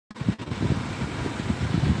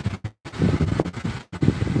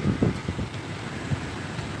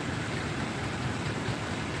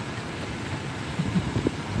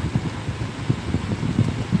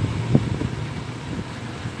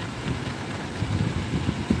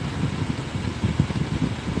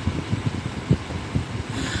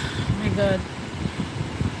good.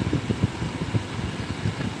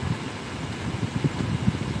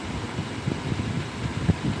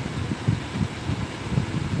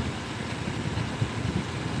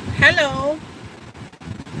 Hello.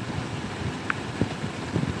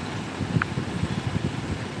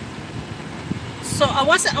 So I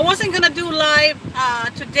wasn't gonna do live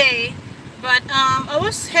today, but I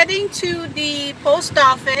was heading to the post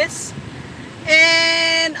office,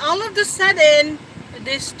 and all of a sudden,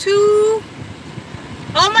 there's two.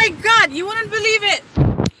 Oh my God! You wouldn't believe it.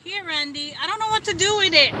 Here, Randy. I don't know what to do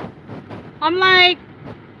with it. I'm like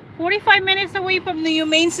 45 minutes away from the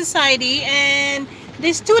Humane Society, and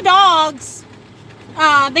these two dogs.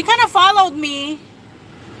 They kind of followed me,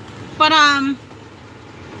 but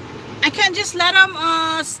I can't just let them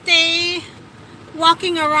stay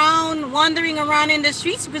walking around, wandering around in the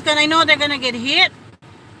streets because I know they're gonna get hit.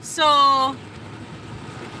 So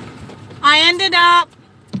I ended up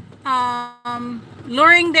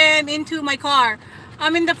luring them into my car.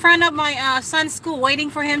 I'm in the front of my son's school, waiting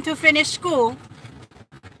for him to finish school.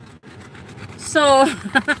 So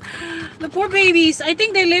the poor babies, I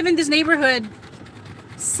think they live in this neighborhood.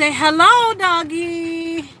 Say hello,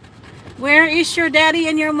 doggy. Where is your daddy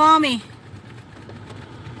and your mommy?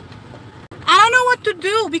 I don't know what to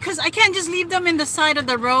do because I can't just leave them in the side of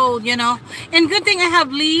the road, you know. And good thing I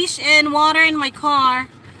have leash and water in my car.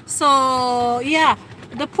 So yeah,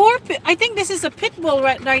 the poor, I think this is a pit bull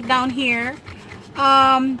right down here.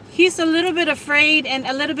 He's a little bit afraid and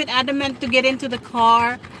a little bit adamant to get into the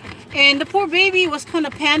car. And the poor baby was kind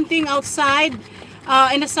of panting outside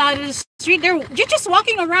in the side of the street. They're just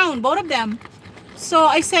walking around, both of them. So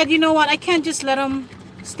I said, you know what, I can't just let them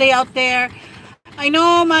stay out there. I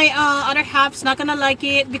know my other half's not gonna like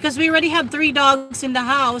it because we already have 3 dogs in the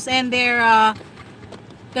house, and they're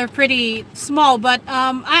pretty small. But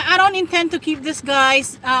I don't intend to keep these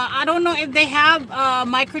guys. I don't know if they have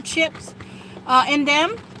microchips in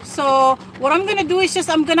them. So what I'm gonna do is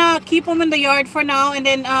just I'm gonna keep them in the yard for now, and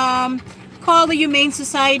then call the Humane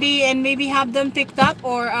Society and maybe have them picked up,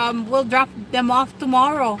 or we'll drop them off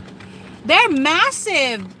tomorrow. They're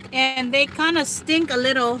massive and they kind of stink a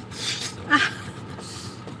little.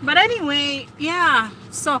 But anyway, yeah.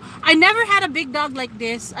 So I never had a big dog like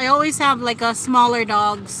this. I always have like a smaller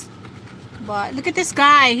dogs. But look at this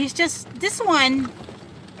guy. He's just this one.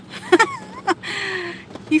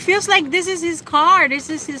 He feels like this is his car. This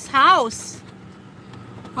is his house.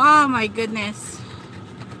 Oh my goodness.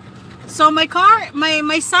 So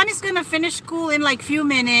my son is gonna finish school in like few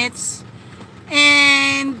minutes,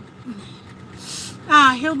 and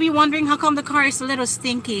he'll be wondering how come the car is a little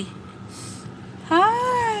stinky.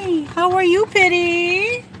 Hi, how are you,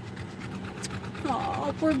 Pitty?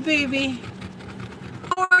 Oh, poor baby.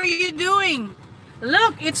 How are you doing?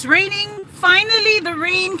 Look, it's raining. Finally, the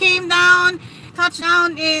rain came down, touched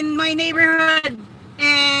down in my neighborhood,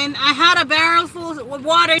 and I had a barrel full of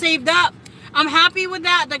water saved up. I'm happy with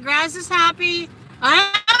that. The grass is happy.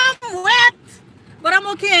 I'm wet, but I'm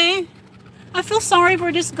okay. I feel sorry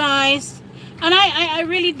for these guys. And I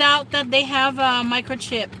really doubt that they have a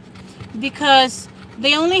microchip because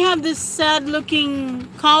they only have this sad looking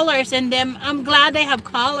collars in them. I'm glad they have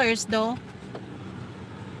collars though.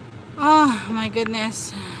 Oh my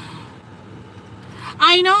goodness.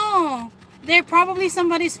 I know. They're probably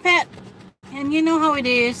somebody's pet. And you know how it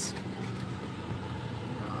is.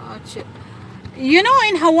 Oh, shit. You know,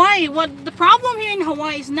 in Hawaii, what the problem here in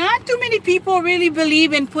Hawaii is not too many people really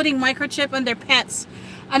believe in putting microchip on their pets.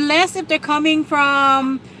 Unless if they're coming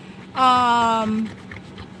from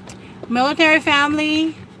military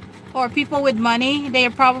family or people with money, they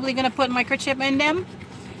are probably going to put microchip in them.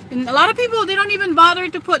 And a lot of people, they don't even bother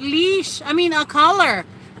to put a collar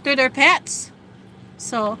to their pets.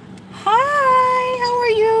 So, hi, how are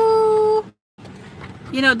you?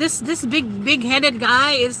 You know, this big-headed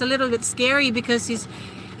guy is a little bit scary because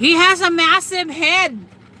he has a massive head.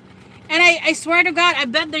 And I swear to God, I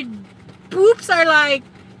bet their poops are like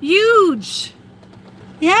huge.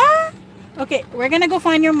 Yeah? Okay, we're gonna go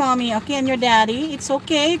find your mommy, okay, and your daddy. It's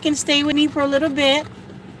okay, you can stay with me for a little bit.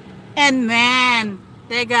 And man,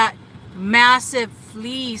 they got massive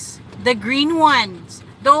fleas. The green ones.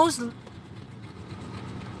 Those,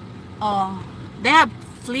 oh, they have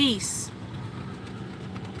fleas.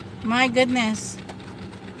 My goodness.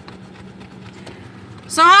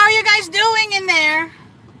 So how are you guys doing in there?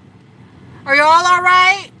 Are you all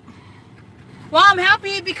alright? Well, I'm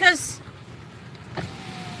happy because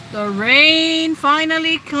the rain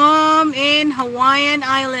finally come in Hawaiian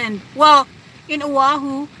Island. Well, in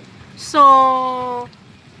Oahu. So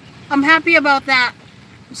I'm happy about that.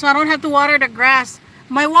 So I don't have to water the grass.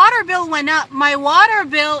 My water bill went up. My water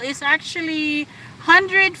bill is actually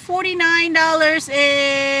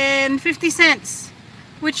 $149.50,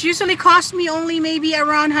 which usually costs me only maybe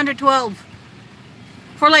around 112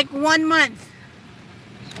 for like 1 month.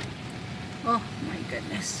 Oh my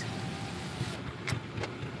goodness.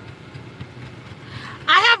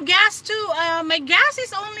 I have gas too. My gas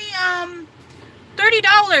is only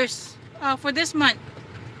 $30 for this month.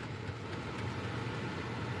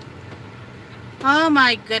 Oh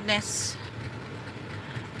my goodness.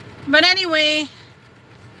 But anyway,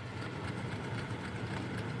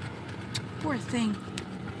 poor thing.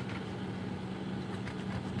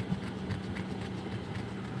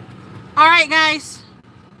 All right, guys.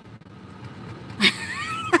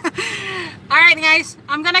 All right, guys.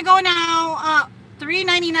 I'm gonna go now.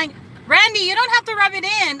 $3.99. Randy, you don't have to rub it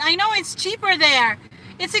in. I know it's cheaper there.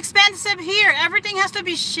 It's expensive here. Everything has to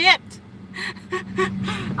be shipped.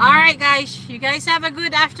 All right, guys. You guys have a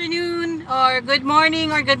good afternoon or good morning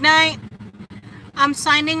or good night. I'm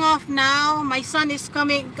signing off now. My son is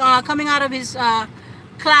coming out of his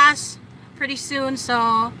class pretty soon,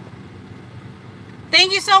 so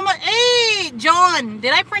thank you so much. Hey, John,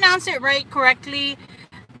 did I pronounce it correctly?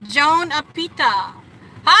 John Apita.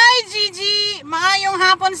 Hi, Gigi. Maayong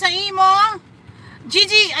hapon sa imo.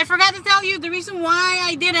 Gigi, I forgot to tell you the reason why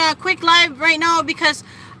I did a quick live right now, because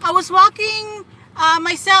I was walking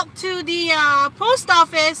myself to the post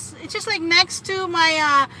office. It's just like next to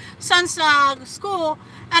my son's school,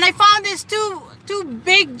 and I found these two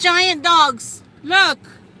big giant dogs. Look,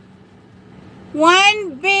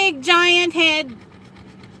 one big giant head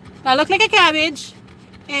that look like a cabbage,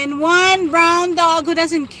 and one brown dog who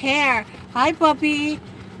doesn't care. Hi, puppy.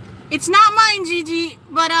 It's not mine, Gigi,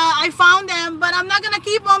 but I found them, but I'm not gonna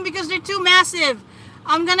keep them because they're too massive.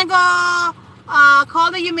 I'm gonna go call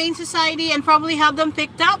the Humane Society and probably have them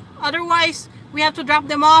picked up. Otherwise, we have to drop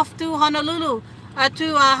them off to Honolulu,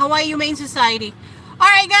 to Hawaii Humane Society. All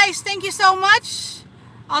right, guys, thank you so much.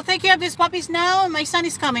 I'll take care of these puppies now. My son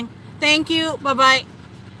is coming. Thank you. Bye-bye.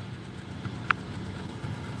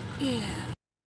 Yeah.